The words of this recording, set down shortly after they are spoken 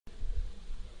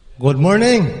Good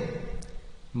morning.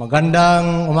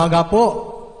 Magandang umaga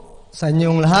po sa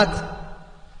inyong lahat.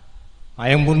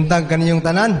 Ayang buntag kaniyong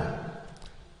tanan.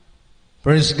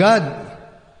 Praise God.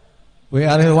 We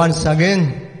are here once again.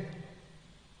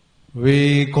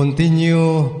 We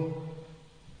continue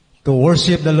to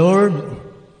worship the Lord.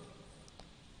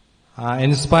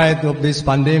 In spite of this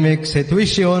pandemic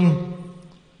situation,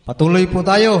 patuloy po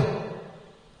tayo.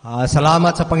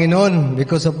 Salamat sa Panginoon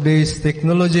because of this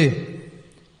technology.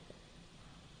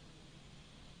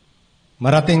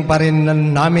 Marating pa rin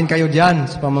namin kayo diyan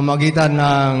sa pamamagitan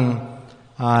ng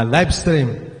live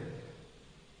stream.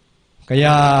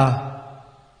 Kaya,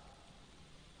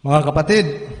 mga kapatid,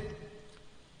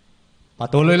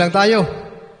 patuloy lang tayo.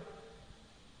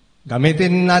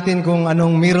 Gamitin natin kung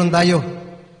anong meron tayo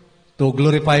to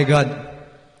glorify God.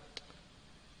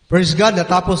 Praise God,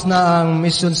 natapos na ang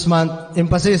Missions Month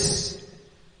emphasis.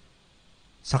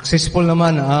 Successful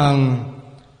naman ang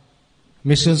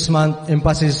Missions Month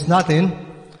emphasis natin.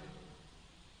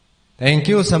 Thank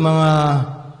you sa mga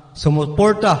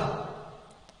sumuporta.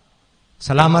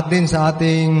 Salamat din sa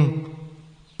ating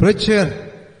preacher,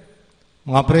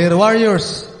 mga prayer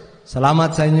warriors.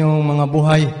 Salamat sa inyong mga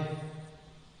buhay.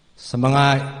 Sa mga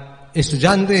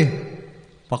estudyante,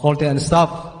 faculty and staff,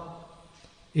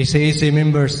 ECEC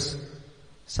members,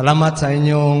 salamat sa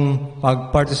inyong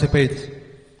pag-participate.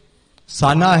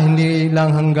 Sana hindi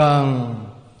lang hanggang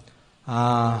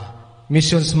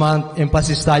Missions Month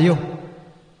emphasis tayo.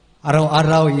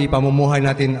 Araw-araw ipamumuhay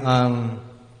natin ang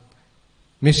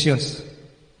missions.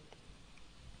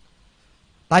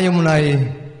 Tayo muna'y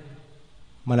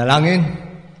manalangin.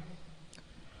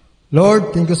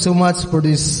 Lord, thank you so much for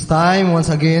this time.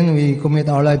 Once again, we commit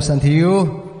our lives unto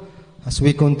you as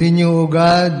we continue, O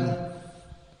God,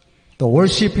 to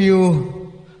worship you,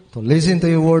 to listen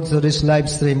to your words to this live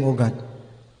stream, O God.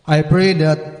 I pray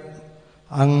that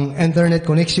ang internet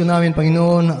connection namin,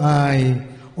 Panginoon, ay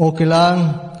okay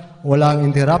lang, walang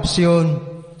interruption,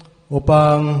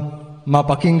 upang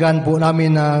mapakinggan po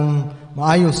namin ng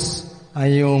maayos ang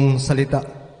iyong salita.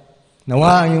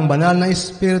 Nawa ang iyong banal na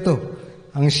Espiritu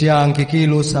ang siyang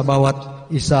kikilos sa bawat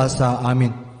isa sa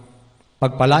amin.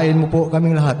 Pagpalain mo po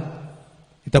kaming lahat.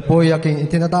 Ito po ay aking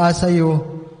itinataas sa iyo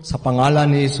sa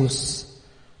pangalan ni Jesus.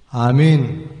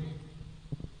 Amen.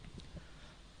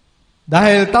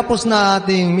 Dahil tapos na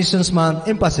ating Missions Month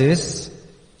emphasis,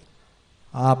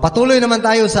 patuloy naman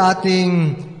tayo sa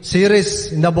ating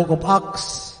series in the Book of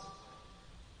Acts.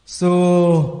 So,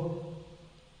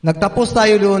 nagtapos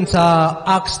tayo doon sa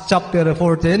Acts chapter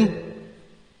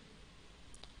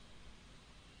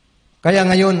 14. Kaya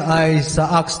ngayon ay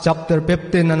sa Acts chapter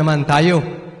 15 na naman tayo.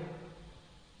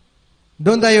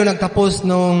 Doon tayo nagtapos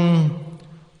nung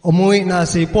umuwi na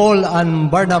si Paul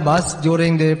and Barnabas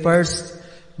during the first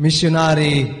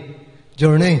missionary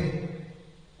journey.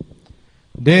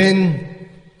 Then,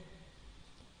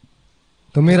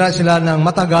 tumira sila ng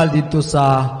matagal dito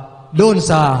doon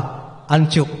sa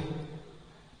Antioch.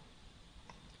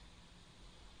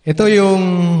 Ito yung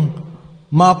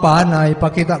mapa na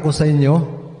ipakita ko sa inyo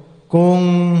kung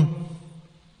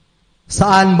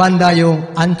saan banda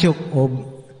yung Antioch o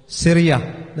Syria.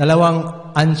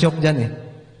 Dalawang Antioch dyan eh.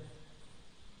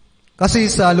 Kasi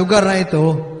sa lugar na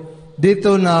ito,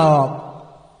 dito na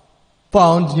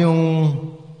found yung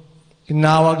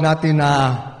tinawag natin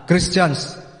na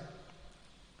Christians.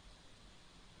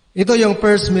 Ito yung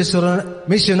first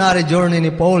missionary journey ni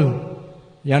Paul.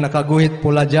 Yang nakaguhit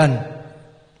pula dyan.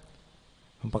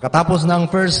 Pagkatapos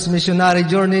ng first missionary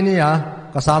journey niya,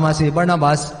 kasama si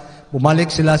Barnabas,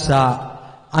 bumalik sila sa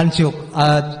Antioch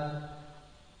at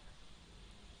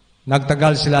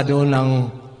nagtagal sila doon ng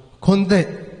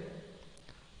konti.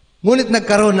 Ngunit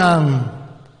nagkaroon ng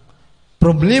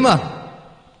problema.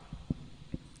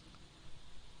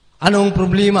 Anong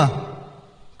problema?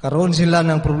 Karoon sila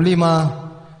ng problema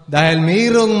dahil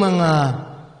mayroong mga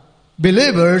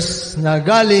believers na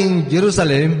galing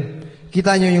Jerusalem.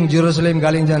 Kita nyo yung Jerusalem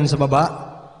galing dyan sa baba?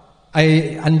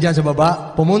 Ay, andyan sa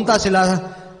baba. Pumunta sila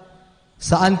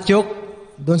sa Antioch,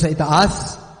 doon sa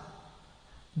itaas.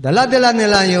 Dala-dala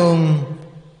nila yung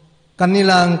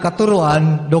kanilang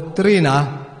katuruan,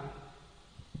 doktrina,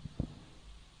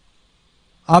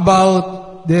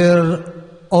 about their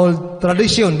old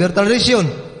tradition, their tradition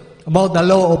about the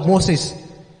law of Moses.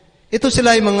 Ito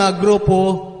sila yung mga grupo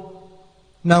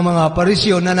ng mga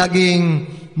parisyon na naging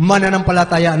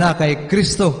mananampalataya na kay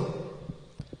Kristo.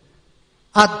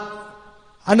 At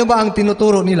ano ba ang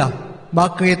tinuturo nila?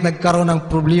 Bakit nagkaroon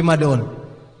ng problema doon?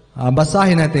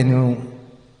 Basahin natin yung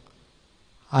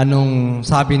anong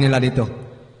sabi nila dito.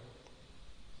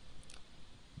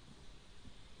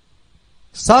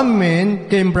 Some men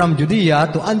came from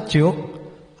Judea to Antioch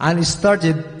and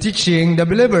started teaching the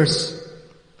believers,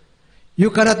 "You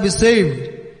cannot be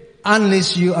saved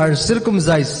unless you are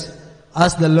circumcised,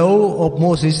 as the law of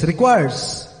Moses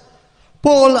requires."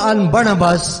 Paul and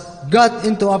Barnabas got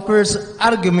into a first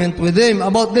argument with them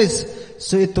about this,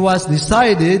 so it was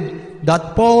decided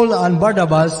that Paul and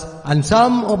Barnabas and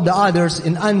some of the others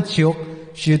in Antioch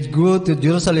should go to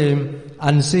Jerusalem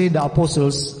and see the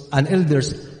apostles and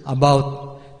elders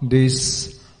about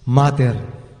this matter.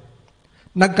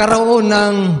 Nagkaroon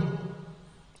ng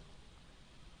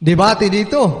debate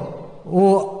dito o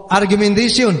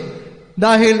argumentation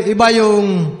dahil iba yung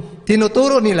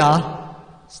tinuturo nila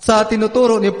sa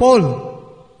tinuturo ni Paul.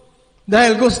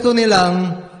 Dahil gusto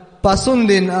nilang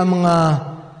pasundin ang mga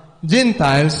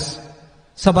Gentiles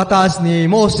sa batas ni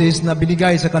Moses na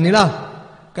binigay sa kanila.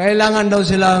 Kailangan daw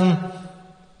silang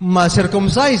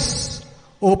ma-circumcise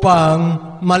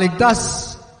upang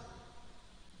maligtas.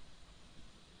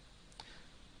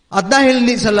 At dahil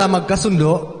hindi sila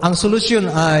magkasundo, ang solusyon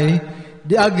ay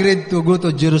they agreed to go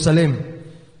to Jerusalem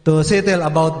to settle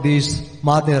about this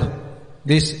matter,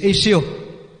 this issue.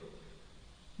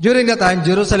 During that time,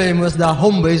 Jerusalem was the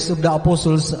home base of the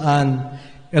apostles and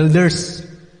elders.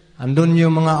 Andun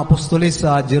yung mga apostolis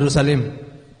sa Jerusalem.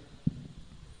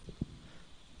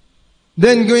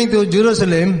 Then going to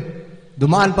Jerusalem,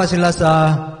 dumaan pa sila sa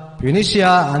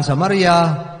Phoenicia and Samaria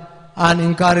and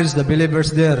encouraged the believers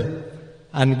there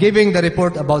and giving the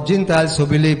report about Gentiles who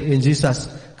believe in Jesus.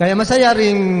 Kaya masaya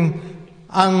rin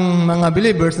ang mga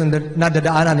believers na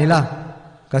nadadaanan nila.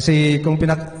 Kasi kung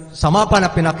sa mapa na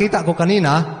pinakita ko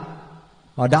kanina,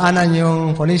 daanan yung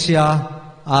Phoenicia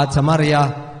at Samaria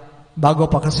bago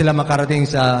pa sila makarating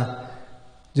sa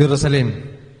Jerusalem.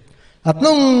 At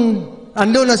nung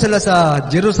andun na sila sa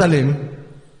Jerusalem,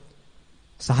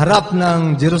 sa harap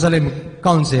ng Jerusalem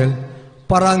Council,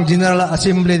 parang General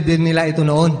Assembly din nila ito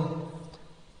noon.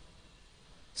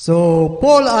 So,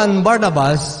 Paul and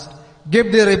Barnabas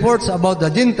gave the reports about the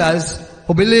Gentiles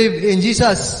who believe in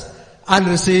Jesus and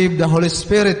receive the Holy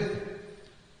Spirit.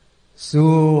 So,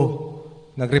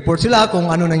 nag-report sila kung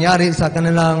ano nangyari sa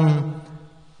kanilang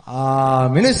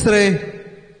ministry.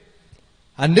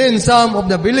 And then some of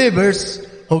the believers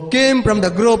who came from the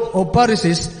group of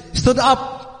Pharisees stood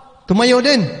up, tumayo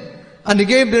din, and they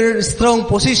gave their strong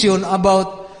position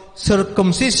about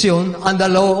circumcision and the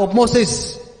law of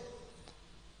Moses.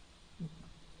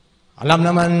 Alam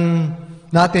naman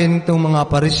natin itong mga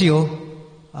Pariseo,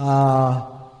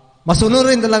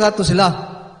 masunurin talaga ito sila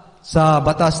sa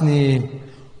batas ni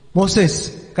Moses.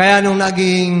 Kaya nung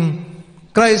naging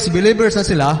Christ believers na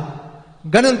sila,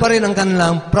 ganun pa rin ang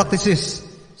kanilang practices.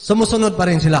 Sumusunod pa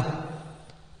rin sila.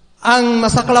 Ang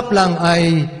masaklap lang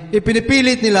ay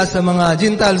ipinipilit nila sa mga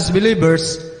Gentiles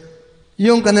believers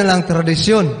yung kanilang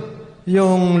tradisyon,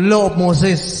 yung law of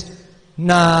Moses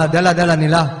na dala-dala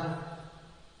nila.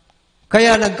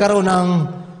 Kaya nagkaroon ng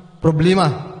problema.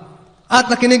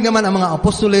 At nakinig naman ang mga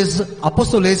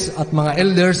apostoles at mga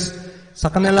elders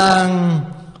sa kanilang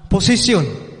position.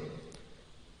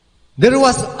 There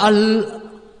was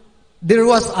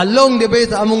a long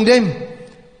debate among them.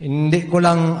 Hindi ko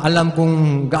lang alam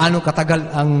kung gaano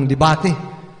katagal ang debate.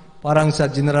 Parang sa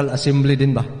General Assembly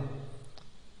din ba?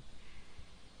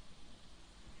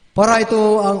 Para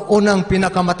ito ang unang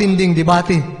pinakamatinding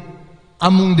debate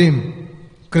among them,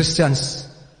 Christians.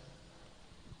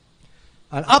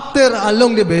 And after a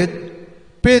long debate,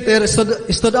 Peter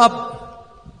stood up.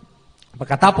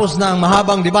 Pagkatapos ng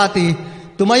mahabang debate,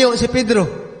 tumayo si Pedro.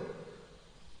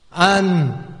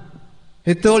 And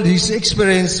he told his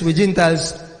experience with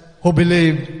Gentiles who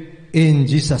believe in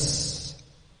Jesus.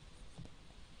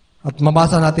 At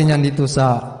mabasa natin yan dito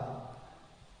sa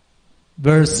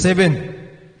verse 7.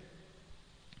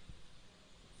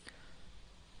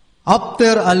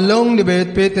 After a long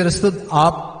debate, Peter stood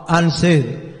up and said,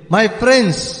 "My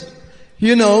friends,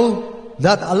 you know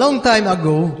that a long time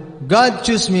ago, God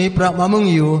chose me from among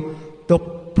you to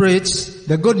preach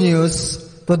the good news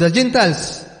to the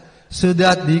Gentiles, so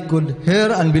that they could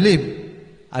hear and believe.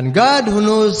 And God, who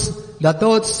knows the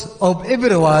thoughts of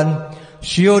everyone,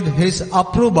 showed His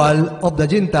approval of the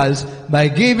Gentiles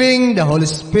by giving the Holy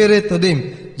Spirit to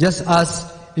them, just as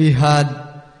He had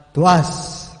to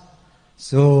us."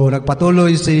 So,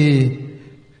 nagpatuloy si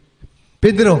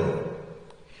Pedro.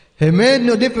 He made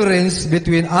no difference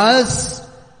between us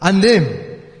and them.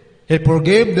 He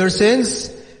forgave their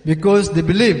sins because they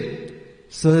believed.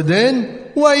 So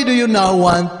then, why do you now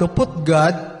want to put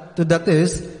God to the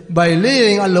test by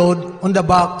laying a load on the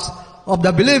backs of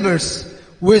the believers,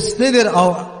 which neither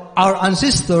our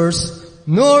ancestors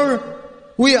nor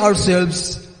we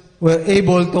ourselves were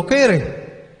able to carry?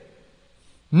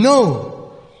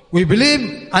 No, we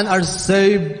believe and are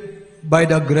saved by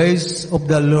the grace of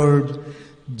the Lord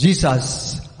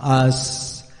Jesus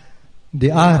as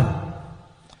they are.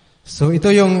 So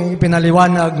ito yung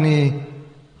ipinaliwanag ni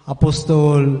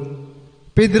Apostol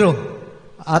Pedro.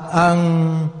 At ang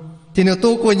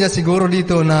tinutukoy niya siguro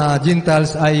dito na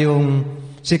Gentiles ay yung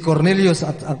si Cornelius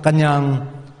at ang kanyang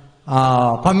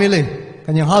family,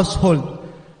 kanyang household.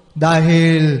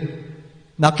 Dahil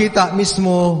nakita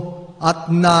mismo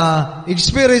at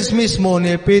na-experience mismo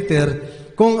ni Peter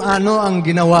kung ano ang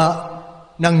ginawa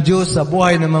ng Diyos sa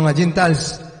buhay ng mga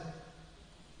Gentiles.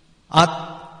 At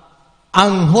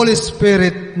ang Holy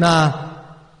Spirit na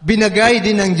binagay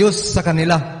din ng Diyos sa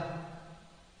kanila.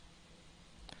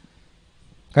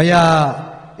 Kaya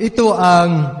ito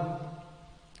ang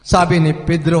sabi ni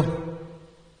Pedro.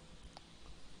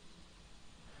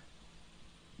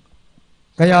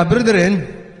 Kaya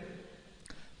brethren,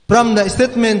 from the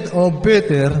statement of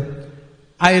Peter,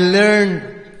 I learned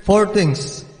 4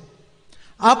 things.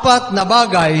 4 na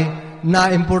bagay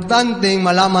na importanteng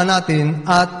malaman natin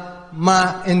at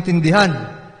maintindihan.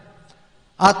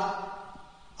 At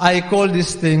I call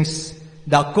these things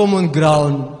the common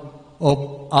ground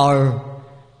of our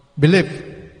belief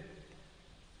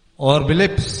or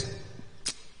beliefs.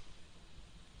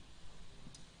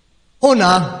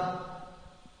 Una,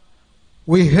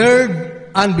 we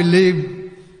heard and believed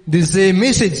the same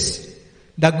message,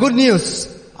 the good news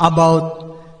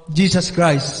about Jesus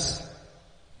Christ.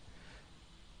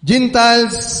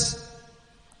 Gentiles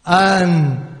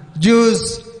and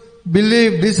Jews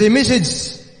believe the same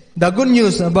message, the good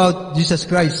news about Jesus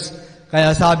Christ.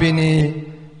 Kaya sabi ni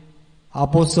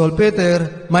Apostle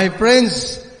Peter, my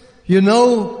friends, you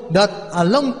know that a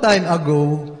long time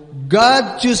ago,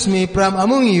 God chose me from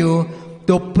among you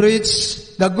to preach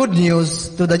the good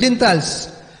news to the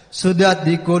Gentiles so that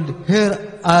they could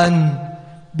hear and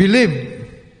believe.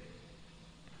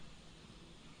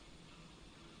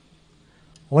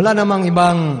 Wala namang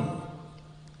ibang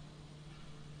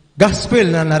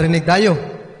gospel na narinig tayo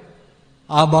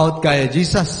about kay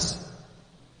Jesus.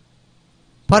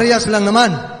 Parehas lang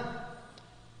naman.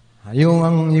 Yung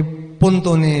ang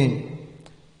punto ni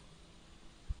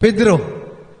Pedro.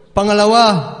 Pangalawa,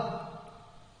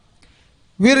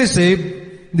 we receive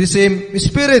the same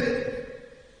Spirit.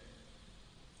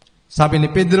 Sabi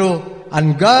ni Pedro,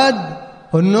 and God,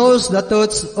 who knows the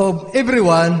thoughts of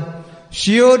everyone,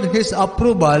 showed His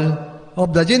approval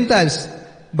of the Gentiles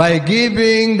by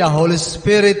giving the Holy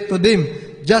Spirit to them,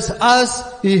 just as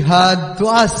He had to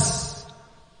us.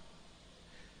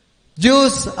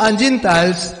 Jews and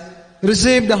Gentiles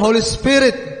receive the Holy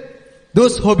Spirit.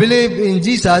 Those who believe in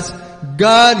Jesus,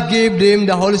 God gave them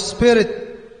the Holy Spirit.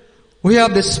 We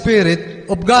have the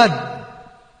Spirit of God.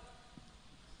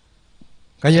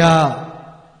 Kaya,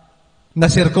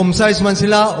 na-circumcise man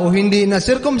sila o hindi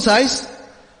na-circumcise,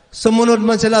 sumunod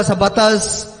man sila sa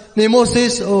batas ni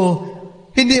Moses o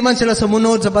hindi man sila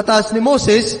sumunod sa batas ni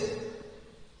Moses,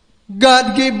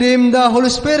 God gave them the Holy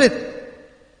Spirit.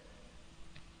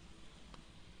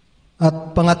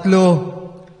 At pangatlo,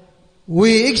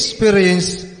 we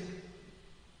experience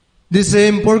the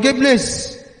same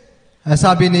forgiveness.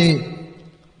 Sabi ni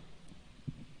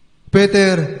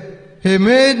Peter, He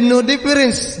made no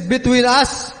difference between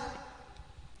us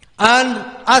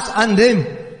and them.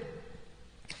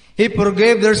 He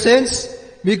forgave their sins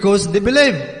because they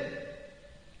believe.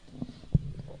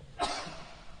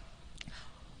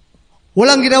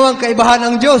 Walang ginawang kaibahan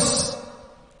ang Diyos.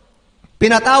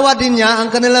 Pinatawad din niya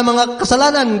ang kanilang mga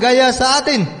kasalanan gaya sa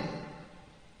atin.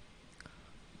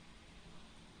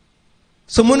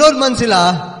 Sumunod man sila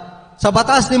sa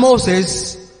batas ni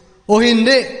Moses o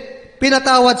hindi,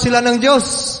 pinatawad sila ng Diyos.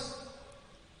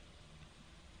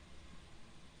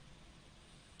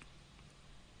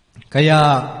 Kaya,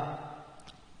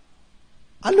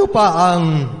 ano pa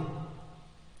ang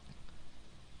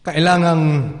kailangang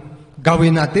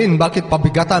gawin natin? Bakit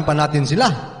pabigatan pa natin sila?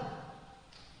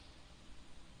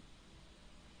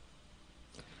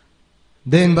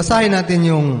 Then, basahin natin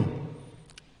yung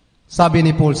sabi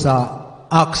ni Paul sa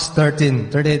Acts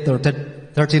 13:38 or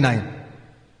 39.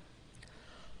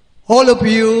 All of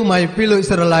you, my fellow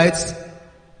Israelites,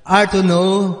 are to know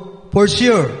for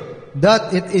sure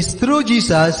that it is through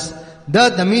Jesus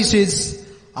that the message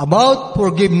about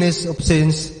forgiveness of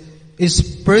sins is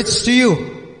preached to you.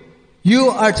 You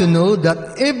are to know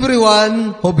that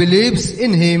everyone who believes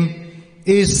in Him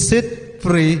is set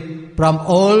free from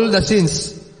all the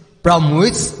sins from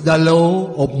which the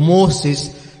law of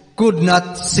Moses could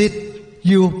not set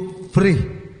you free.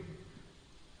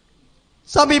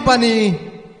 Sabi pa ni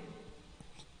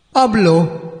Pablo,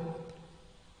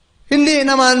 hindi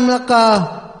naman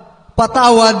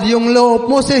patawad yung law of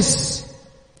Moses.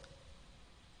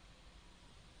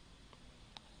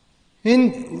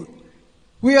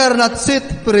 We are not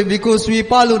set free because we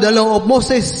follow the law of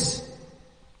Moses.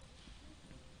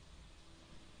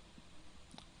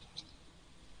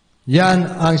 Yan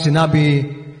ang sinabi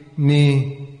ni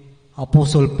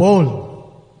Apostle Paul.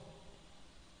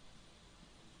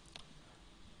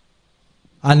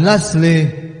 And lastly,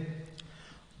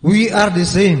 we are the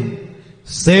same,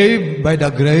 saved by the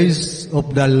grace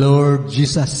of the Lord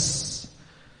Jesus.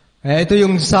 Ito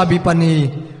yung sabi pa ni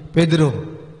Pedro.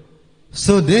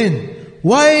 So then,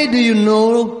 why do you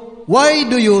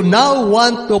now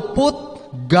want to put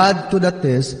God to the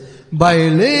test by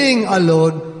laying a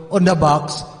load on the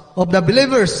backs of the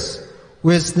believers,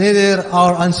 which neither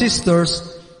our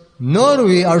ancestors nor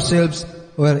we ourselves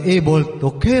were able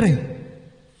to carry?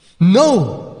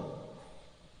 No!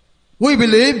 We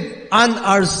believe and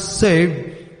are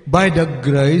saved by the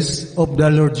grace of the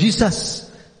Lord Jesus,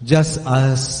 just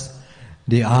as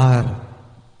they are.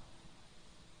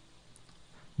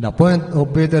 The point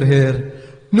of Peter here,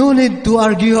 no need to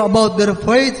argue about their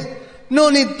faith,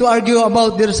 no need to argue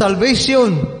about their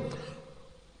salvation.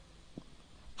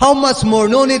 How much more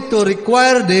no need to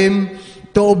require them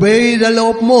to obey the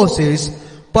law of Moses,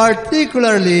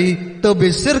 particularly to be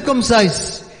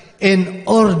circumcised in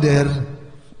order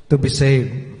to be saved.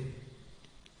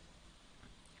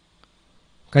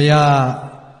 Kaya,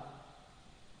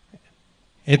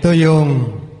 ito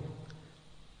yung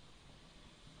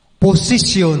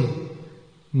position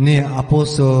ni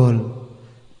Apostle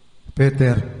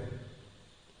Peter.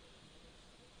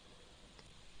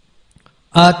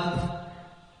 At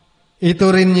ito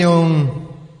rin yung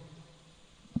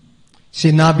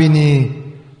sinabi ni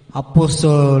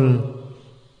Apostle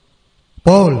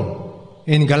Paul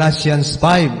in Galatians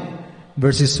 5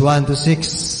 verses 1 to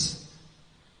 6.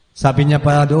 Sabi niya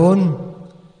pa doon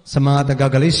sa mga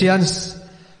taga-Galatians,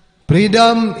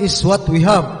 freedom is what we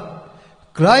have.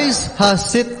 Christ has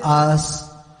set us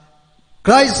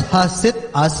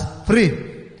free.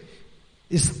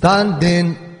 Stand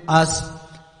then as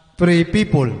free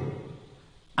people,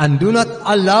 and do not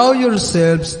allow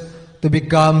yourselves to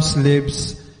become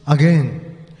slaves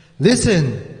again.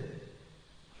 Listen,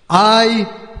 I,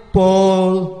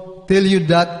 Paul, tell you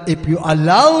that if you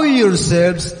allow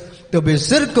yourselves to be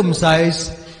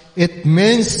circumcised, it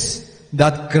means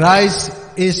that Christ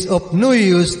is of no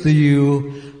use to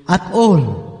you at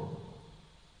all.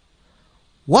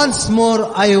 Once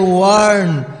more, I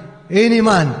warn any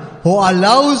man who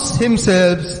allows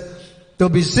himself to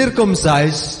be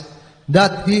circumcised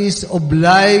that he is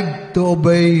obliged to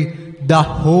obey the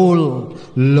whole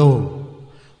law.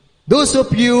 Those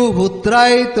of you who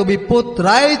try to be put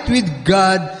right with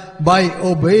God by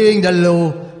obeying the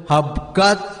law have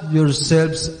cut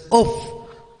yourselves off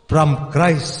from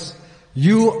Christ.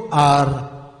 You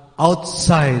are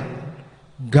outside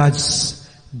God's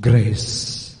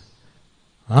grace.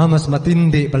 Mas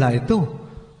matindi pala ito.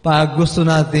 Pag gusto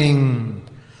nating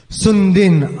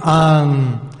sundin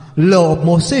ang law of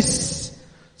Moses,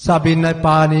 sabi na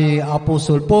pa ni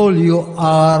Apostle Paul, you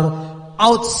are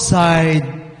outside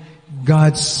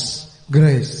God's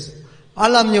grace.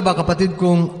 Alam niyo ba kapatid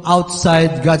kung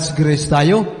outside God's grace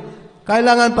tayo?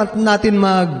 Kailangan pa natin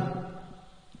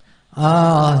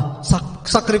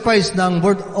sacrifice ng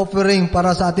burnt offering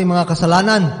para sa ating mga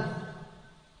kasalanan.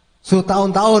 So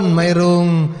taon-taon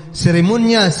mayroong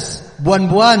seremonyas,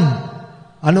 buwan-buwan,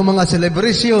 mga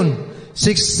celebration,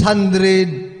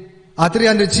 365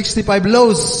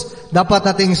 laws dapat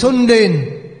nating sundin.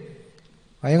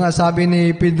 Kaya nga sabi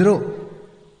ni Pedro,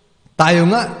 tayo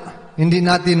nga hindi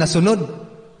natin nasunod.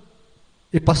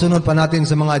 Ipasunod pa natin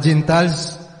sa mga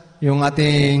Gentiles yung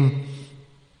ating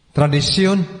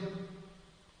tradisyon.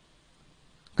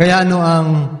 Kaya ang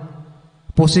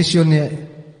posisyon ni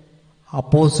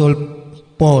Apostle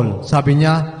Paul? Sabi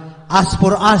niya, as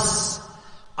for us,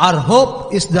 our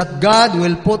hope is that God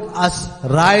will put us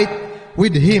right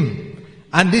with Him.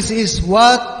 And this is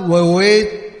what we wait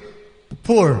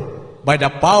for by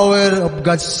the power of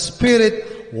God's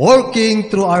Spirit working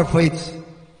through our faith.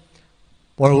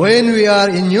 For when we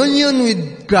are in union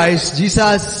with Christ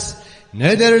Jesus,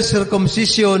 neither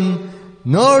circumcision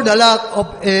nor the lack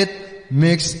of it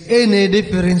makes any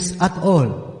difference at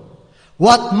all.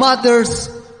 What matters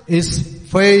is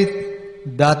faith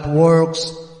that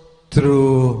works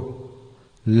through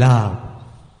love.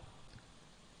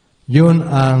 Yun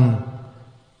ang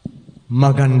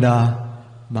maganda,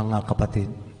 mga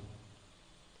kapatid.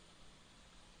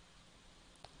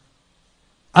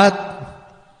 At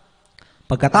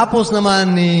pagkatapos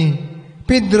naman ni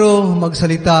Pedro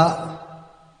magsalita,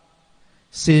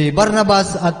 Si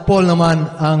Barnabas at Paul naman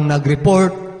ang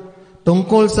nag-report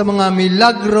tungkol sa mga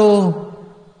milagro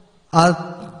at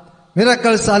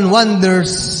miracles and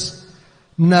wonders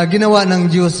na ginawa ng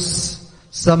Diyos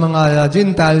sa mga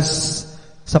Gentiles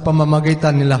sa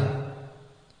pamamagitan nila.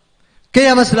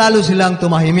 Kaya mas lalo silang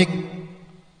tumahimik,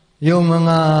 yung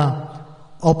mga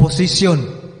opposition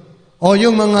o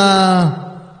yung mga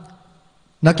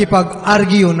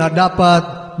nakipag-argue na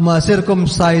dapat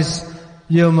ma-circumcise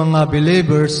yung mga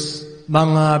believers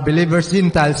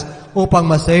Gentiles upang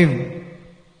ma-save.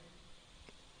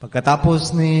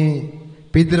 Pagkatapos ni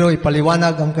Pedro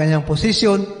ipaliwanag ang kanyang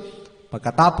posisyon,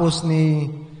 pagkatapos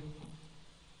ni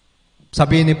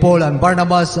sabihin ni Paul and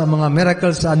Barnabas ang mga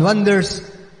miracles and wonders,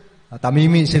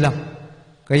 tamimi sila.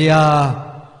 Kaya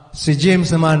si James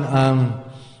naman ang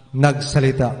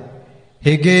nagsalita.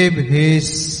 He gave his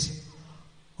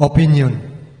opinion.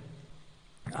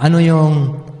 Ano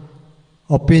yung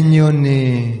opinion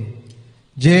ni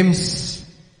James?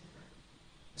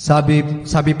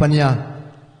 Sabi pa niya,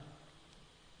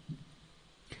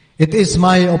 "It is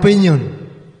my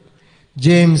opinion,"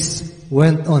 James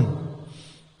went on,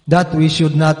 "that we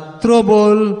should not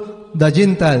trouble the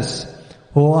Gentiles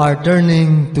who are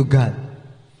turning to God.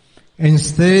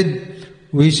 Instead,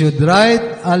 we should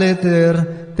write a letter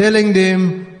telling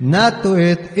them not to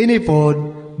eat any food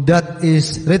that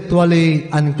is ritually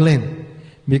unclean,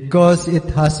 because it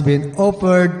has been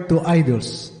offered to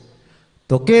idols,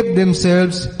 to keep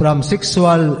themselves from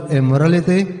sexual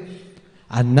immorality,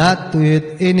 and not to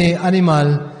eat any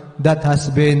animal that has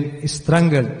been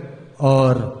strangled,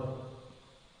 or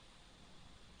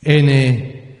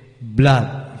any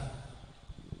blood."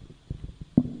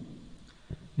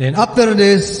 Then after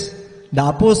this, the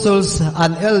apostles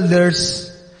and elders,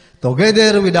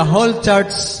 together with the whole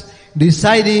church,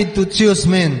 decided to choose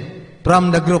men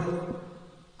from the group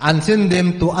and send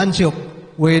them to Antioch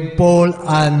with Paul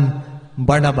and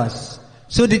Barnabas.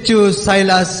 So they chose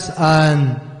Silas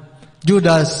and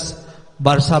Judas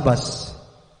Barsabas.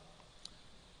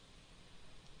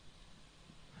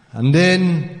 And then,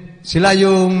 sila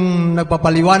yung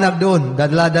nagpapaliwanag doon.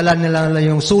 Dala-dala nila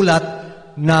yung sulat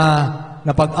na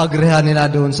napag-agrehan nila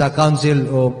doon sa Council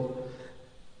of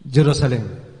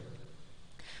Jerusalem.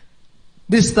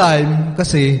 This time,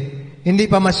 kasi, hindi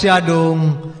pa masyadong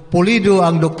pulido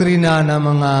ang doktrina ng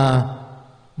mga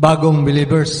bagong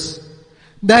believers.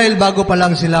 Dahil bago pa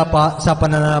lang sila sa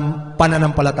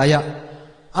pananampalataya.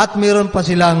 At meron pa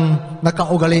silang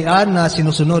nakaugalian na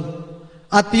sinusunod.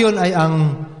 At yun ay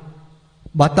ang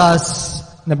batas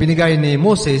na binigay ni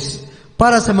Moses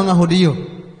para sa mga Hudiyo.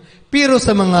 Pero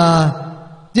sa mga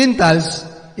Gentiles,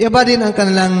 iba din ang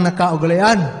kanilang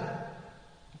nakaugalian.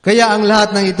 Kaya ang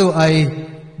lahat ng ito ay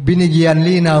binigyan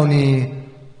linaw ni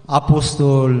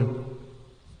Apostol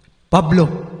Pablo.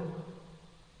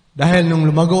 Dahil nung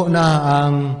lumago na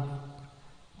ang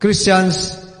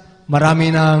Christians,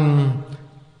 marami ng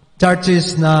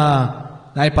churches na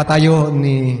naipatayo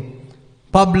ni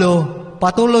Pablo,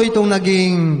 patuloy itong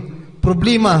naging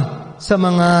problema sa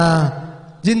mga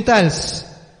Gentiles.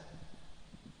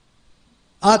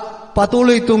 At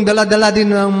patuloy itong dala-dala din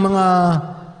ng mga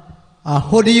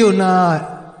Hudiyo na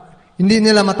hindi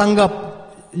nila matanggap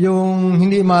yung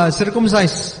hindi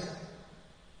ma-circumcise.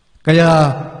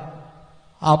 Kaya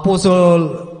Apostle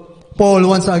Paul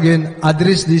once again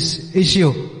addressed this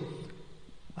issue.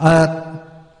 At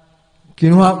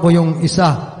kinuha ko yung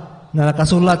isa na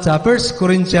nakasulat sa 1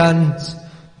 Corinthians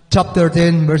chapter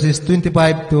 10 verses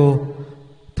 25 to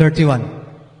 31.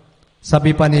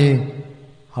 Sabi pa ni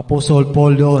Apostle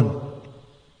Paul doon,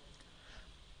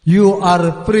 "You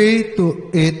are free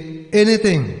to eat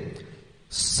anything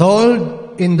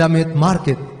sold in the meat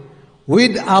market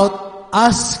without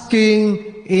asking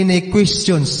any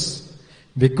questions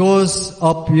because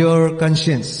of your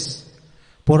conscience.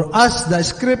 For as the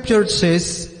scripture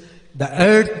says, the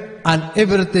earth and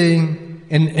everything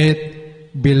in it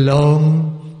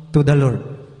belong to the Lord.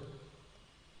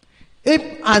 If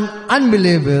an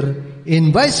unbeliever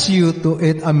invites you to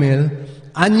eat a meal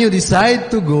and you decide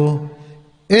to go,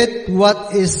 eat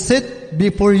what is set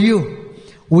before you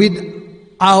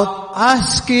without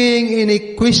asking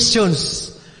any questions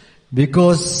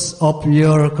because of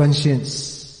your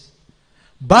conscience.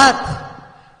 But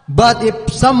if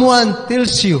someone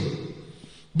tells you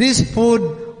this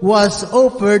food was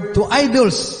offered to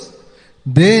idols,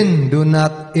 then do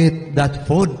not eat that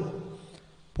food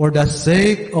for the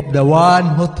sake of the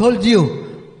one who told you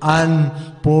and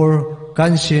for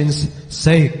conscience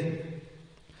sake.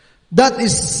 That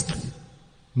is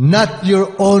not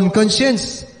your own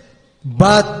conscience,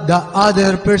 but the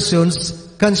other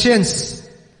person's conscience.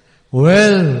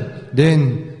 Well,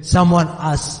 then someone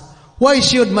asks, why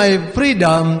should my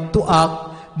freedom to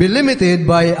act be limited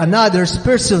by another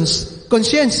person's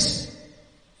conscience?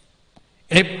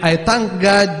 If I thank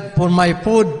God for my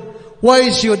food,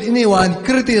 why should anyone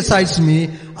criticize me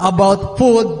about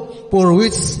food for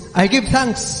which I give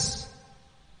thanks?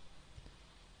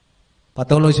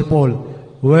 Patuloy si Paul,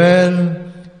 well,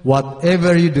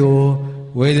 whatever you do,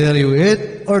 whether you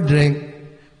eat or drink,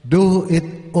 do it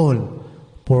all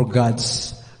for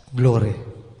God's glory.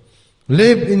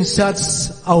 Live in such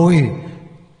a way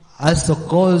as to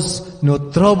cause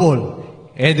no trouble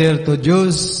either to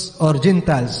Jews or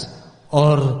Gentiles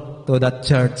or to the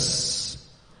church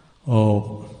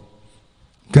of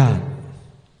God.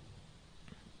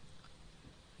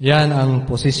 Yan ang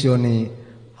posisyon ni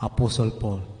Apostle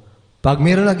Paul. Pag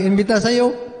mayroon nag-imbita sa iyo,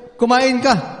 kumain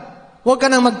ka. Huwag ka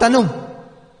nang magtanong.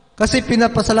 Kasi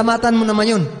pinapasalamatan mo naman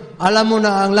yun. Alam mo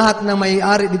na ang lahat ng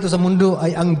may-ari dito sa mundo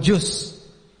ay ang Diyos.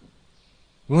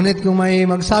 Ngunit kung may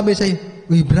magsabi sa iyo,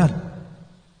 uy brad,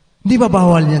 di ba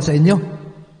bawal yan sa inyo?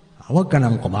 Huwag ka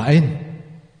nang kumain.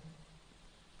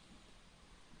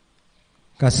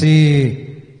 Kasi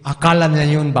akala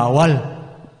niya yun bawal.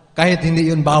 Kahit hindi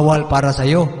yun bawal para sa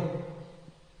iyo.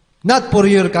 Not for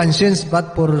your conscience,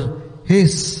 but for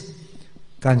His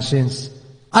conscience.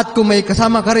 At kung may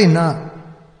kasama ka rin na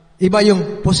iba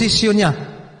yung posisyon niya,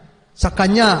 sa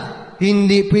kanya,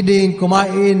 hindi pwedeng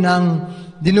kumain ng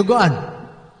dinuguan.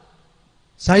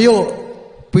 Sa'yo,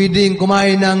 pwedeng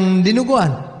kumain ng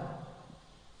dinuguan.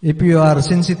 If you are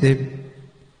sensitive,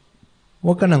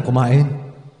 huwag ka nang kumain.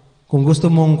 Kung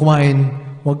gusto mong kumain,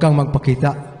 huwag kang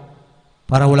magpakita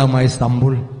para walang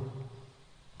ma-stumble.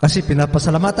 Kasi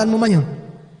pinapasalamatan mo man yun.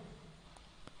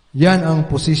 Yan ang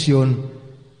posisyon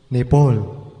ni Paul.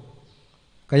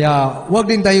 Kaya huwag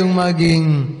din tayong maging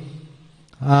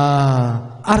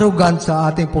arrogant sa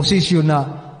ating posisyon na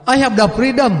I have the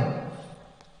freedom.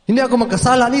 Hindi ako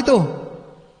magkasala nito.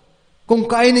 Kung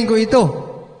kainin ko ito.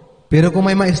 Pero kung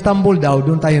may ma-stumble daw,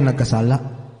 doon tayo nagkasala.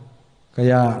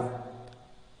 Kaya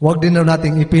huwag din daw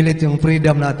nating ipilit yung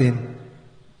freedom natin.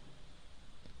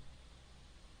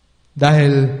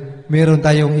 Dahil meron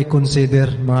tayong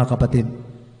i-consider, mga kapatid.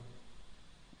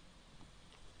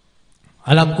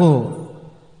 Alam ko,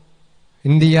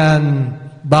 hindi yan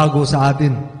bago sa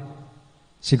atin.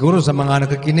 Siguro sa mga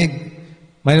nakakinig,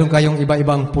 mayroon kayong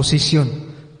iba-ibang posisyon.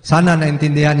 Sana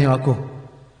naintindihan niyo ako.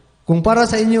 Kung para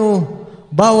sa inyo,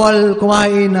 bawal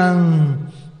kumain ng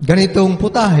ganitong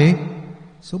putahe,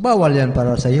 so bawal yan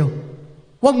para sa iyo.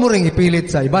 Huwag mo ring ipilit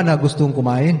sa iba na gustong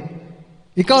kumain.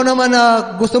 Ikaw naman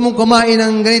na gusto mong kumain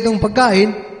ng ganitong pagkain,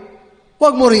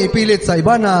 huwag mo ring ipilit sa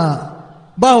iba na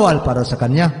bawal para sa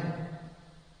kanya.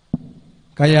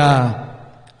 Kaya,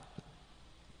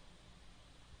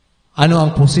 ano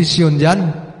ang posisyon diyan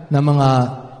ng mga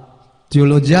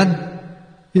theologian?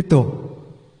 Ito.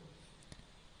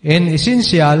 In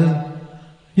essential,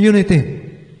 unity.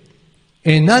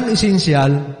 In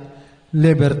non-essential,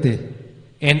 liberty.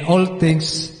 In all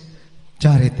things,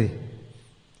 charity.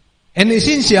 In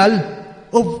essential,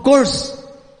 of course,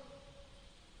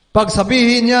 pag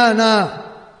sabihin niya na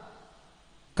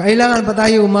kailangan pa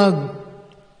tayo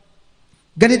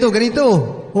ganito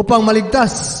upang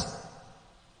maligtas.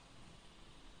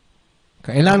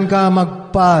 Kailan ka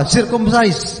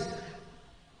magpa-circumcise?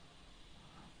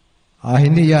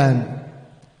 Hindi yan.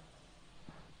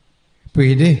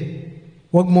 Pwede.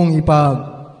 Huwag mong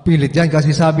ipapilit yan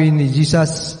kasi sabi ni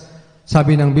Jesus,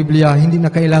 sabi ng Biblia, hindi na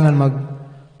kailangan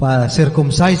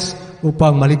magpa-circumcise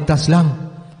upang maligtas lang.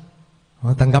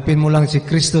 Tanggapin mo lang si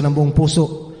Kristo ng buong puso,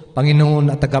 Panginoon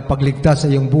at tagapagligtas sa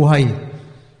iyong buhay.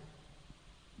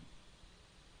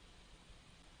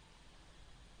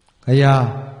 Kaya,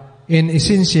 in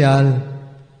essential,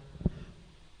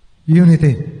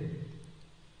 unity.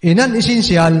 In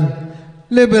non-essential,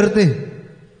 liberty.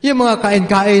 Yung mga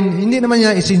kain-kain, hindi naman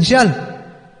niya essential.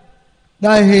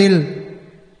 Dahil,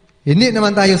 hindi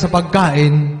naman tayo sa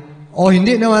pagkain, o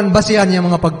hindi naman basihan yung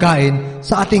mga pagkain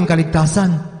sa ating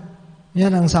kaligtasan.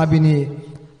 Yan ang sabi ni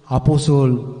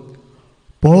Apostle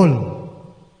Paul.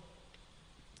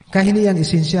 Kaya hindi yan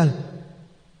essential.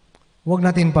 Huwag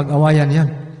natin pag-awayan yan.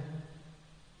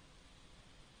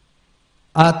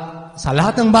 At sa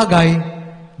lahat ng bagay,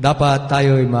 dapat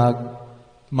tayo'y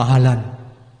magmahalan.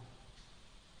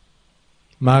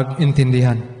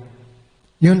 Magintindihan.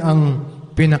 Yun ang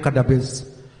pinakadabis,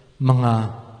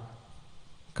 mga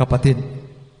kapatid.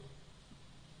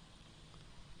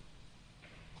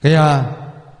 Kaya,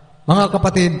 mga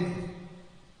kapatid,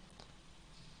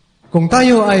 kung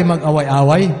tayo ay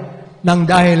mag-away-away nang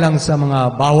dahil lang sa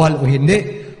mga bawal o hindi,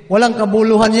 walang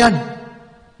kabuluhan yan.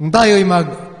 Kung tayo ay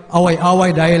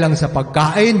away-away dahil lang sa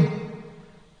pagkain.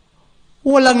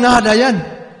 Walang nada yan.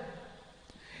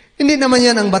 Hindi naman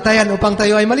yan ang batayan upang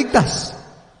tayo ay maligtas.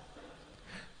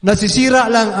 Nasisira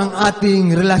lang ang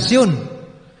ating relasyon.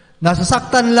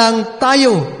 Nasasaktan lang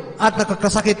tayo at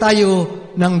nakakasakit tayo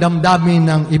ng damdamin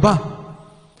ng iba.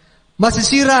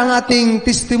 Masisira ang ating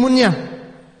testimonya.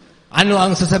 Ano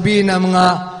ang sasabihin ng mga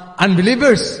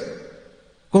unbelievers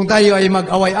kung tayo ay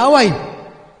mag-away-away?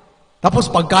 Tapos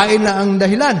pagkain na ang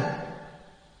dahilan.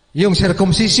 Yung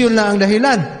circumcision na ang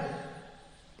dahilan.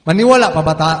 Maniwala pa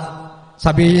ba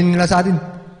sabihin nila sa atin,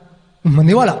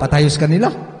 maniwala pa tayo sa kanila.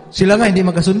 Sila nga hindi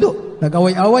magkasundo,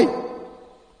 nag-away-away.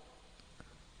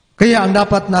 Kaya ang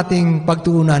dapat nating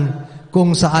pagtuunan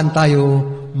kung saan tayo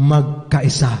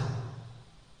magkaisa.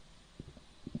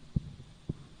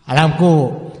 Alam ko,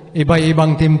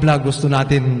 iba-ibang timpla gusto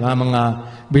natin mga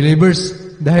believers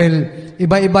dahil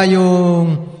iba-iba yung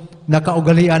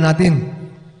nakaugalian natin.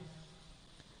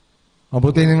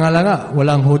 Mabuti nga lang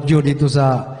walang Hudyo dito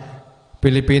sa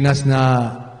Pilipinas na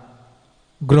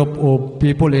group of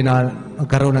people na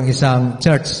nagkaroon ng isang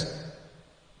church.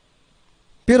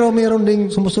 Pero mayroon ding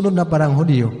sumusunod na parang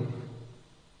Hudyo.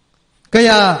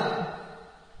 Kaya,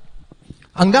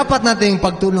 ang dapat nating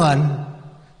pagtunuan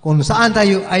kung saan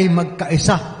tayo ay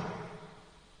magkaisa.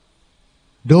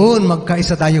 Doon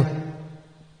magkaisa tayo.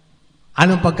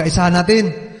 Anong pagkaisahan natin?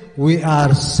 We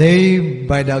are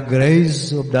saved by the grace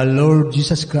of the Lord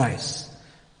Jesus Christ.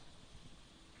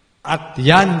 At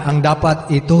yan ang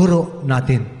dapat ituro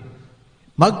natin.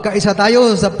 Magkaisa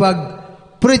tayo sa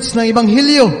pag-preach ng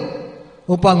Ebanghelyo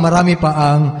upang marami pa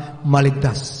ang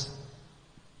maligtas.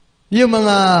 Yung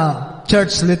mga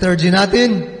church liturgy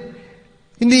natin,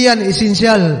 hindi yan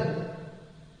essential.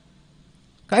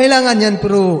 Kailangan yan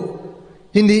pero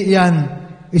hindi yan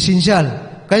essential.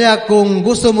 Kaya kung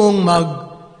gusto mong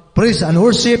praise and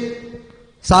worship,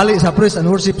 sali sa praise and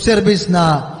worship service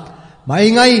na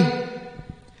maingay,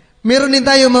 meron din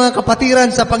tayo mga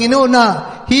kapatiran sa Panginoon na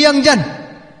hiyang dyan.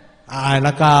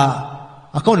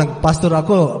 Nagpastor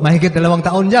ako, mahigit 2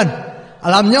 taon dyan.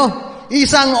 Alam nyo, 1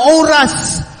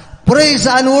 oras, praise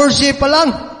and worship pa lang.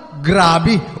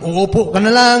 Grabe, uupo ka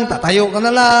na lang, tatayo ka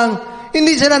na lang.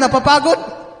 Hindi sila napapagod.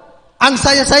 Ang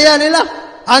saya-saya nila,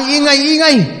 ang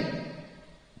ingay-ingay.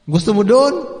 Gusto mo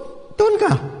doon? Doon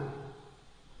ka.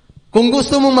 Kung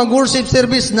gusto mong mag-worship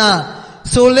service na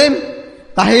solemn,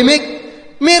 tahimik,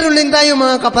 meron din tayo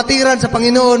mga kapatiran sa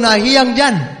Panginoon na hiyang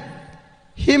dyan.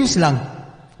 Hymns lang.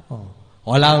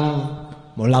 Walang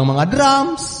mga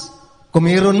drums. Kung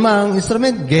meron mang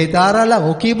instrument, gitara lang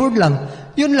o keyboard lang.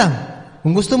 Yun lang.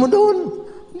 Kung gusto mo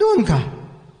doon ka.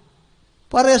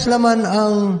 Parehas naman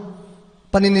ang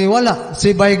paniniwala.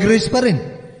 Si by grace pa rin.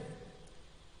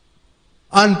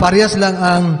 Parehas lang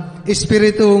ang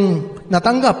espiritong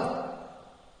natanggap.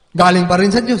 Galing pa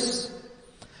rin sa Diyos.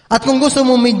 At kung gusto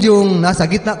mo medyo nasa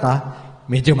gitna ka,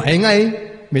 medyo maingay,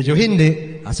 medyo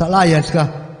hindi, sa alliance ka.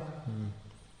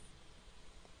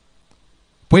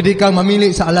 Pwede kang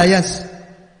mamili sa alliance.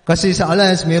 Kasi sa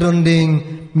alliance, meron ding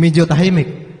medyo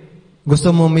tahimik.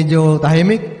 Gusto mo medyo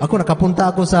tahimik? Ako,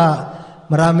 nakapunta ako sa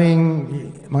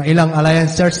mga ilang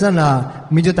alliance church na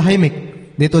medyo tahimik.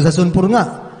 Dito sa Sunpur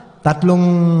nga,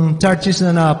 3 churches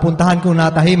na napuntahan ko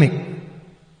na tahimik.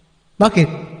 Bakit?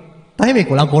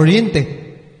 Tahimik, walang kuryente.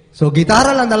 So,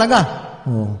 gitara lang talaga.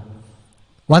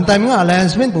 One time nga,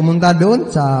 alliance men, pumunta doon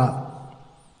sa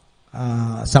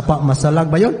Masalag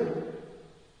ba yun?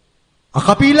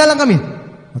 Akapila lang kami.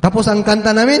 Tapos ang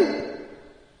kanta namin,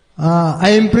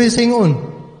 I am praising on.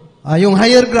 Yung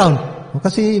higher ground.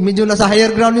 Kasi medyo nasa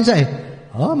higher ground din siya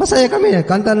masaya kami.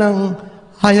 Kanta ng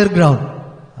higher ground.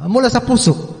 Mula sa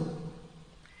puso.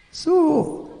 So,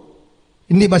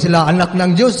 hindi ba sila anak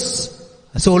ng Diyos?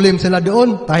 Solemn sila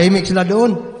doon, tahimik sila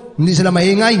doon, hindi sila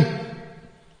maingay.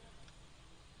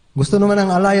 Gusto naman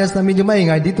ng alliance na medyo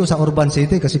maingay dito sa urban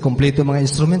city kasi kompleto mga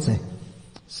instruments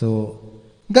So,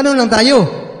 ganun lang tayo.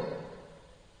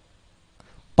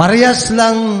 Parehas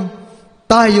lang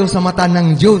tayo sa mata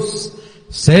ng Diyos.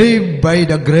 Saved by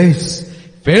the grace,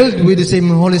 filled with the same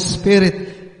Holy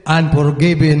Spirit, and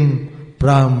forgiven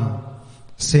from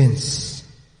sins.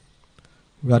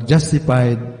 We are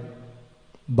justified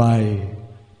by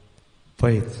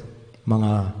faith,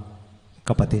 mga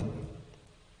kapatid.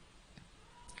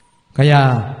 Kaya,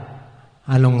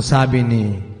 anong sabi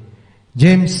ni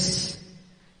James?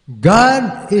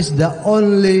 God is the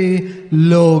only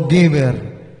lawgiver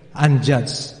and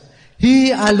judge.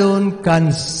 He alone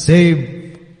can save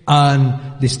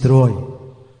and destroy.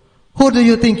 Who do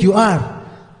you think you are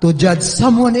to judge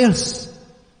someone else?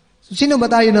 So, sino ba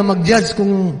tayo na mag-judge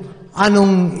kung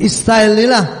anong style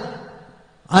nila?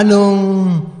 Anong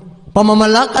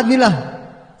pamamalakad nila,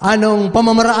 anong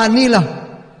pamamaraan nila,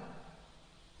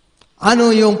 ano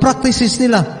yung practices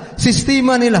nila,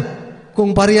 sistema nila,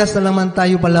 kung parehas na naman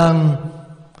tayo palang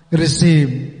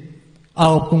receive,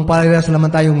 o kung parehas na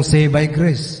naman tayong saved by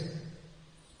grace.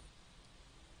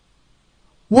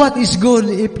 What is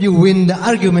good if you win the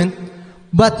argument,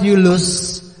 but you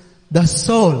lose the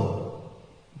soul?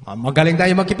 Magaling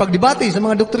tayo makipagdebate sa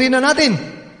mga doktrina natin.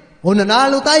 O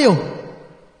nanalo tayo.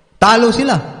 Talo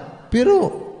sila.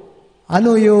 Pero,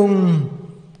 ano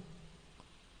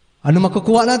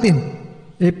makukuha natin?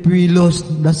 If we lose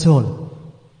the soul.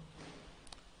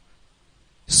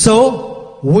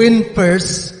 So, win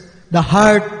first the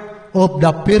heart of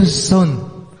the person.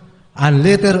 And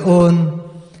later on,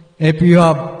 if you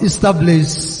have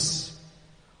established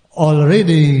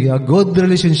already a good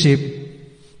relationship,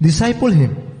 disciple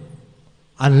him.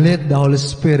 And let the Holy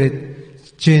Spirit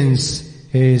change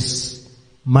his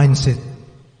mindset.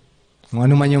 Kung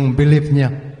ano man yung belief niya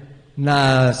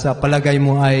na sa palagay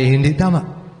mo ay hindi tama,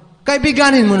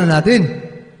 kaibiganin muna natin.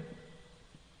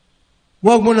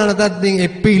 Huwag mo na natin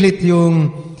ipilit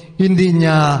yung hindi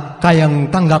niya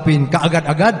kayang tanggapin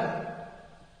kaagad-agad.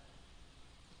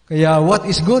 Kaya what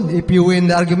is good if you win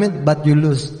the argument but you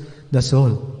lose the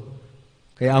soul?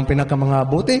 Kaya ang pinakamanga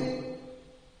buti,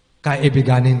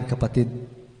 kaibiganin, kapatid.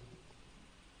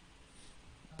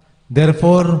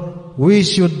 Therefore, we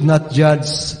should not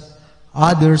judge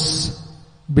others'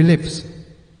 beliefs.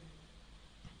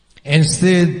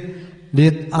 Instead,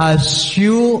 let us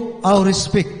show our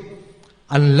respect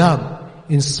and love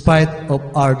in spite of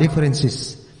our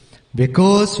differences,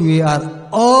 because we are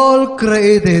all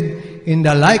created in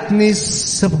the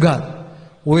likeness of God.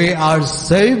 We are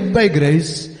saved by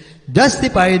grace,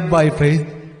 justified by faith,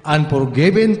 and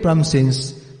forgiven from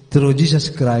sins through Jesus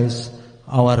Christ,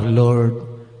 our Lord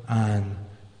and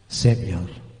Savior.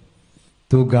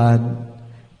 To God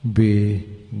be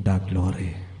the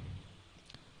glory.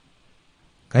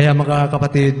 Kaya mga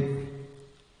kapatid,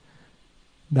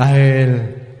 dahil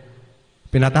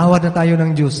pinatawad na tayo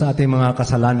ng Diyos sa ating mga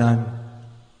kasalanan,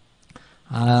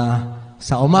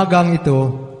 sa umagang ito,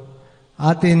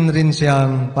 atin rin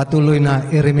siyang patuloy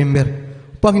na i-remember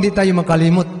upang hindi tayo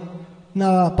makalimot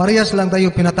na parehas lang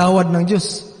tayo pinatawad ng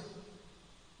Diyos.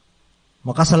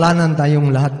 Makasalanan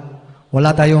tayong lahat.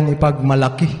 Wala tayong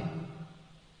ipagmalaki.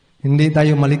 Hindi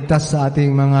tayo maligtas sa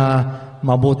ating mga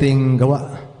mabuting gawa.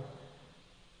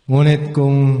 Ngunit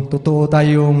kung totoo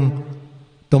tayong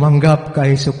tumanggap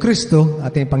kay Jesucristo,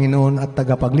 ating Panginoon at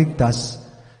tagapagligtas,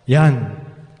 yan,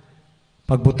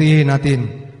 pagbutihin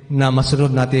natin na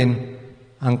masunod natin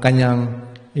ang Kanyang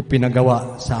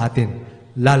ipinagawa sa atin,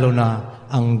 lalo na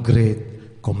ang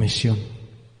Great Commission.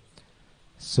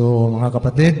 So, mga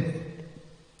kapatid,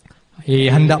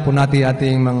 ihanda po natin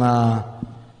ating mga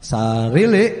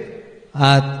sarili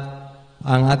at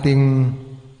ang ating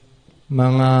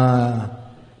mga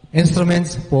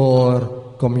instruments for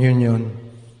communion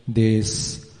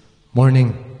this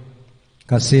morning.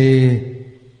 Kasi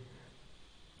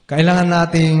kailangan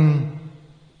nating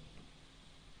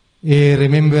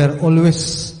i-remember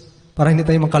always para hindi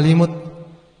tayo makalimot,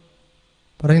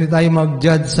 para hindi tayo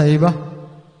mag-judge sa iba,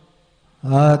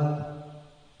 at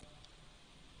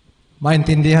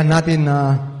maintindihan natin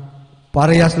na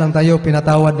parehas lang tayo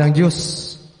pinatawad ng Diyos.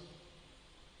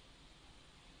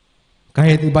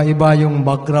 Kahit iba-iba yung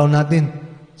background natin,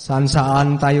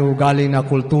 saan-saan tayo galing na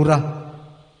kultura,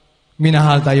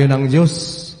 minahal tayo ng Diyos.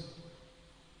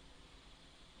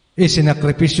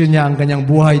 Isinakripisyo niya ang kanyang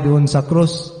buhay doon sa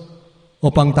krus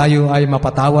upang tayo ay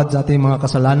mapatawad sa ating mga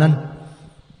kasalanan.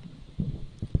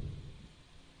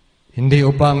 Hindi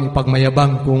upang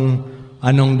ipagmayabang kung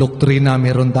anong doktrina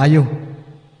meron tayo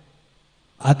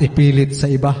at ipilit sa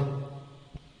iba.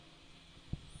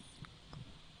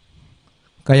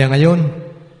 Kaya ngayon,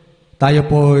 tayo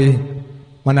po'y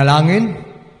manalangin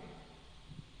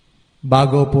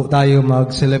bago po tayo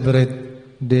mag-celebrate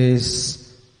this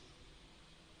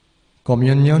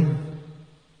communion.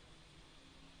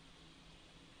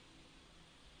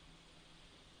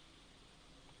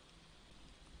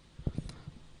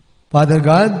 Father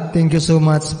God, thank you so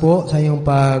much po sa iyong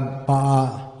pag-alaala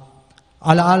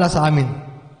sa amin.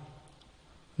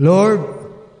 Lord,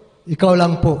 ikaw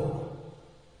lang po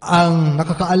ang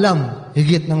nakakaalam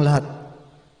higit ng lahat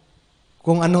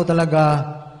kung ano talaga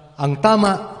ang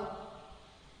tama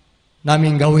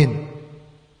naming gawin.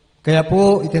 Kaya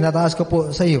po, itinataas ko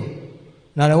po sa iyo.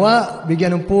 Nanawa,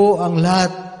 bigyan mo po ang lahat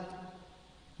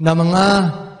na mga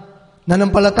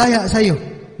nanampalataya sa iyo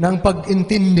ng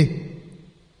pag-intindi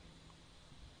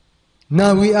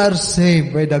na we are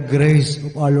saved by the grace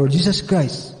of our Lord Jesus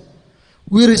Christ.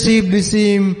 We receive the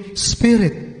same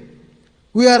Spirit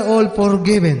We are all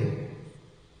forgiven.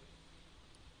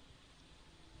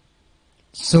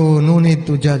 So no need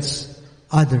to judge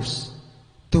others,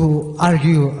 to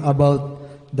argue about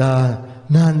the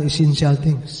non-essential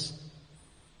things.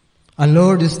 And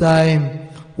Lord, this time,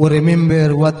 we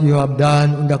remember what you have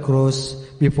done on the cross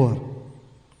before.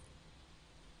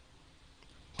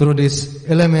 Through these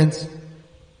elements,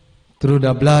 through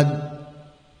the blood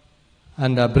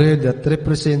and the bread that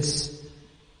represents,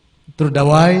 through the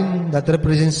wine that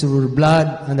represents your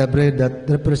blood and the bread that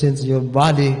represents your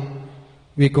body,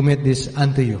 we commit this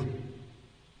unto you.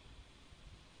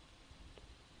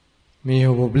 May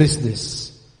you bless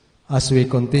this as we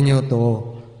continue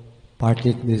to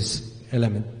partake this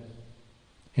element.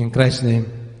 In Christ's name,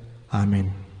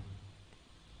 Amen.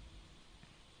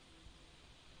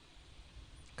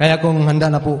 Kaya kung handa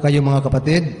na po kayo mga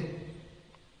kapatid,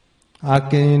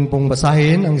 akin pong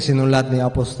basahin ang sinulat ni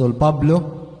Apostol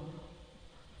Pablo.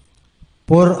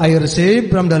 For I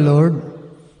received from the Lord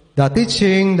the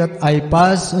teaching that I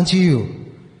pass unto you,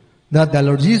 that the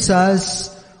Lord Jesus,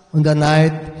 on the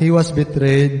night he was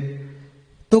betrayed,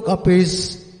 took a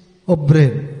piece of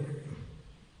bread,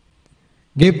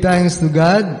 gave thanks to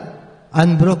God,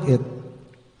 and broke it,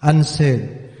 and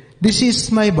said, This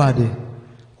is my body,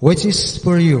 which is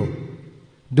for you.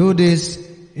 Do this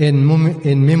in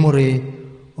memory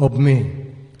of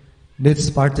me. Let's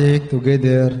partake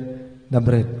together the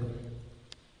bread.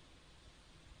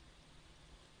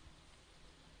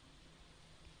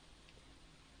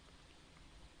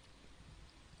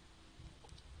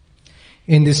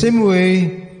 In the same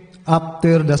way,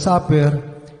 after the supper,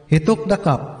 he took the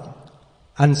cup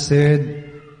and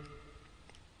said,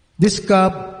 This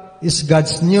cup is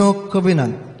God's new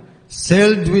covenant,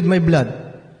 sealed with my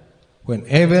blood.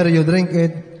 Whenever you drink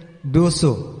it, do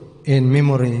so in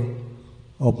memory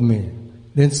of me.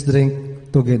 Let's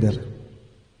drink together.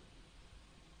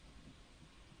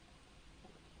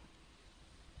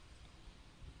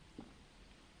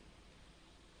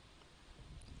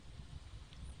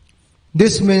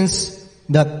 This means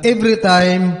that every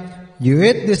time you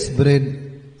eat this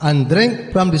bread and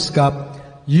drink from this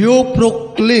cup, you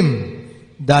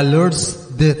proclaim the Lord's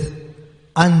death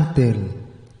until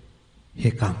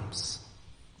He comes.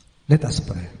 Let us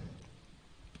pray.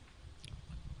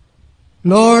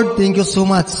 Lord, thank you so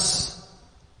much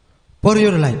for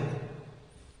your life,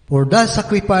 for that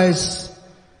sacrifice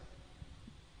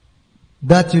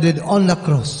that you did on the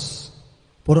cross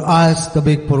for us to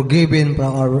be forgiven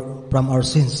from our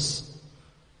sins.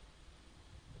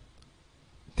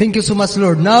 Thank you so much,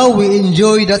 Lord. Now we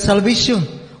enjoy that salvation.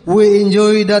 We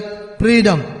enjoy that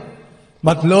freedom.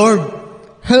 But Lord,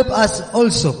 help us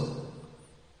also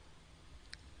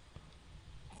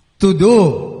to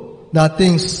do the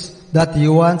things that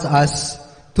you want us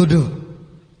to do.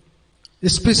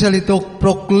 Especially to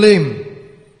proclaim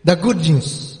the good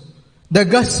news, the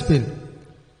gospel.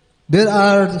 There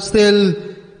are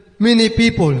still many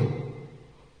people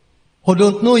who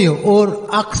don't know you or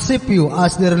accept you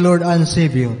as their Lord and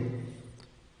Savior.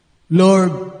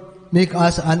 Lord, make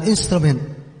us an instrument,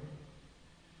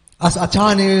 as a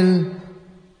channel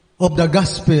of the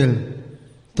gospel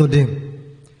to them.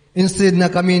 Instead na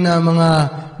kami na mga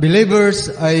believers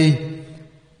ay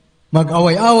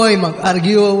mag-away-away,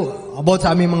 mag-argue about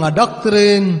sa aming mga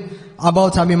doctrine,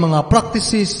 about sa aming mga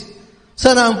practices,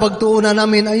 sana ang pagtuunan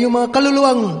namin ay yung mga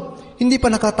kaluluwang hindi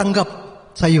pa nakatanggap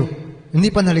sa iyo,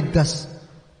 hindi pa naligtas.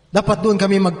 Dapat doon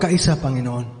kami magkaisa,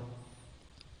 Panginoon.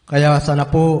 Kaya sana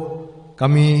po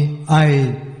kami ay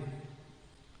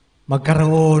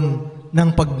magkaroon ng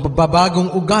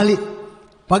pagbabagong ugali,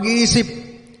 pag-iisip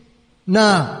na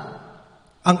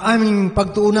ang aming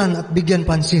pagtuunan at bigyan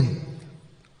pansin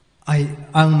ay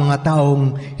ang mga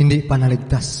taong hindi pa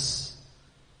naligtas.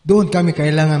 Doon kami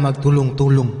kailangan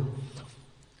magtulong-tulong.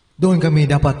 Doon kami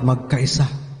dapat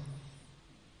magkaisa.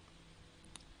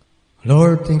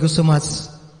 Lord, thank you so much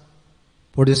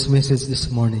for this message this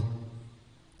morning.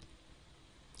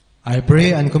 I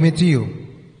pray and commit to you,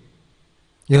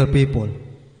 your people.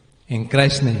 In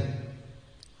Christ's name,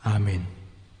 Amen.